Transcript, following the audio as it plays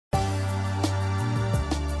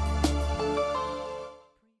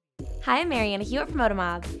Hi, I'm Marianna here from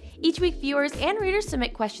ModaMob. Each week, viewers and readers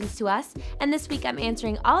submit questions to us, and this week I'm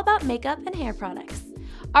answering all about makeup and hair products.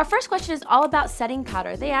 Our first question is all about setting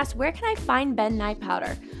powder. They asked, where can I find Ben Nye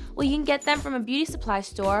powder? Well, you can get them from a beauty supply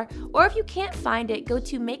store, or if you can't find it, go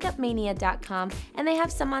to makeupmania.com and they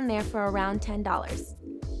have some on there for around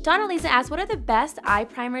 $10. Donna Lisa asked, what are the best eye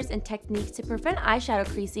primers and techniques to prevent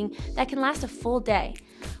eyeshadow creasing that can last a full day?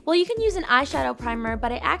 Well, you can use an eyeshadow primer,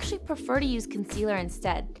 but I actually prefer to use concealer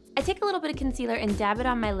instead. I take a little bit of concealer and dab it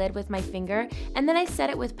on my lid with my finger, and then I set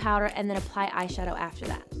it with powder and then apply eyeshadow after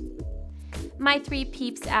that. My Three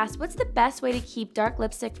Peeps asked, what's the best way to keep dark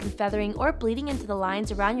lipstick from feathering or bleeding into the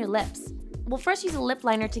lines around your lips? Well, first use a lip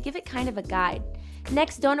liner to give it kind of a guide.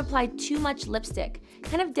 Next, don't apply too much lipstick.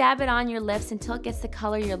 Kind of dab it on your lips until it gets the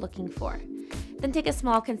color you're looking for. Then take a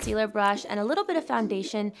small concealer brush and a little bit of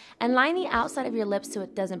foundation and line the outside of your lips so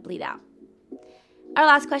it doesn't bleed out. Our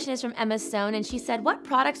last question is from Emma Stone, and she said, what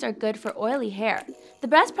products are good for oily hair? The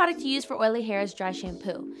best product to use for oily hair is dry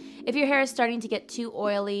shampoo. If your hair is starting to get too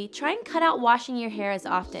oily, try and cut out washing your hair as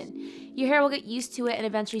often. Your hair will get used to it and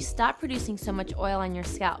eventually stop producing so much oil on your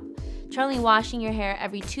scalp. Try only washing your hair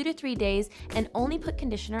every 2 to 3 days and only put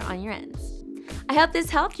conditioner on your ends. I hope this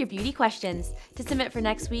helped your beauty questions. To submit for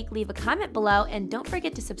next week, leave a comment below and don't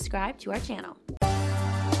forget to subscribe to our channel.